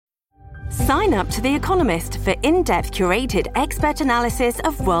Sign up to The Economist for in-depth curated expert analysis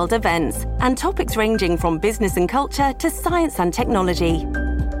of world events and topics ranging from business and culture to science and technology.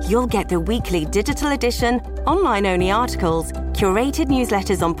 You'll get the weekly digital edition, online-only articles, curated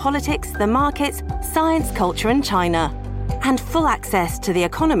newsletters on politics, the markets, science, culture and China, and full access to The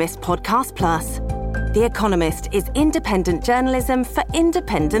Economist Podcast Plus. The Economist is independent journalism for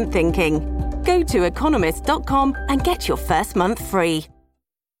independent thinking. Go to economist.com and get your first month free.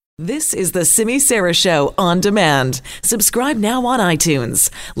 This is the Simi Sara Show on demand. Subscribe now on iTunes.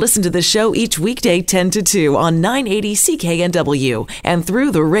 Listen to the show each weekday 10 to 2 on 980 CKNW and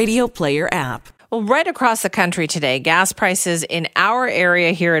through the Radio Player app. Well, right across the country today, gas prices in our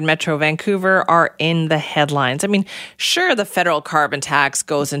area here in Metro Vancouver are in the headlines. I mean, sure, the federal carbon tax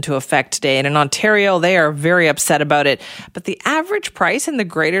goes into effect today, and in Ontario, they are very upset about it. But the average price in the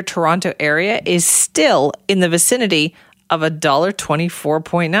Greater Toronto area is still in the vicinity of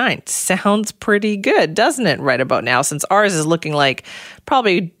 $1.24.9. Sounds pretty good, doesn't it, right about now, since ours is looking like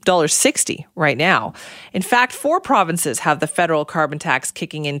probably $1.60 right now. In fact, 4 provinces have the federal carbon tax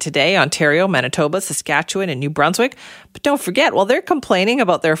kicking in today: Ontario, Manitoba, Saskatchewan, and New Brunswick. But don't forget, while they're complaining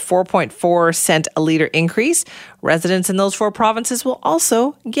about their 4.4 cent a litre increase, residents in those 4 provinces will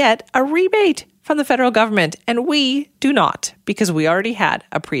also get a rebate from the federal government, and we do not, because we already had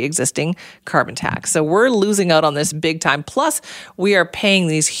a pre-existing carbon tax. So we're losing out on this big time. Plus, we are paying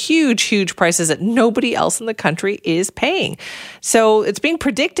these huge prices that nobody else in the country is paying. So it's being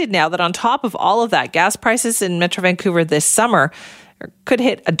predicted now that on top of all of that, gas prices in Metro Vancouver this summer could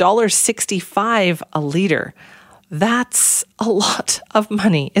hit $1.65 a litre. That's a lot of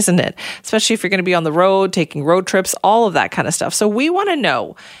money, isn't it? Especially if you're going to be on the road, taking road trips, all of that kind of stuff. So we want to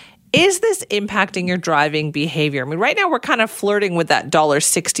know, is this impacting your driving behavior? I mean, right now we're kind of flirting with that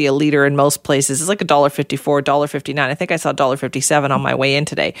 $1.60 a litre in most places. It's like $1.54, $1.59. I think I saw $1.57 on my way in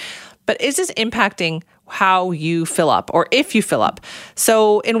today. But is this impacting how you fill up, or if you fill up?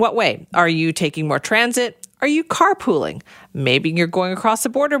 So in what way? Are you taking more transit? Are you carpooling? Maybe you're going across the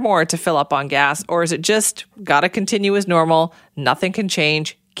border more to fill up on gas, or is it just gotta continue as normal? Nothing can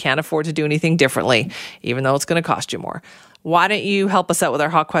change. Can't afford to do anything differently, even though it's going to cost you more. Why don't you help us out with our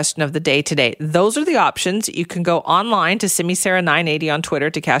hot question of the day today? Those are the options. You can go online to Simi Sara 980 on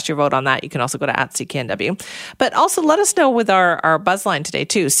Twitter to cast your vote on that. You can also go to @CKNW. But also let us know with our buzz line today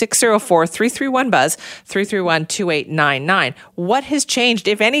too. 604-331-BUZZ, 331-2899. What has changed,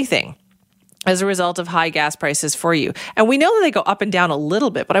 if anything, as a result of high gas prices for you? And we know that they go up and down a little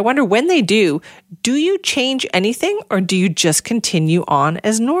bit, but I wonder, when they do you change anything, or do you just continue on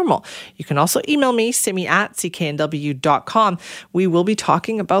as normal? You can also email me, simi@cknw.com. We will be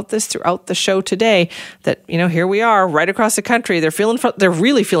talking about this throughout the show today, that, here we are right across the country. They're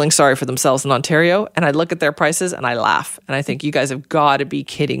really feeling sorry for themselves in Ontario. And I look at their prices and I laugh. And I think, you guys have got to be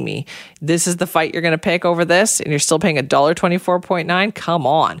kidding me. This is the fight you're going to pick over this, and you're still paying $1.24.9? Come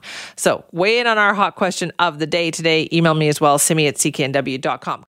on. So weigh in on our hot question of the day today. Email me as well, simi@cknw.com.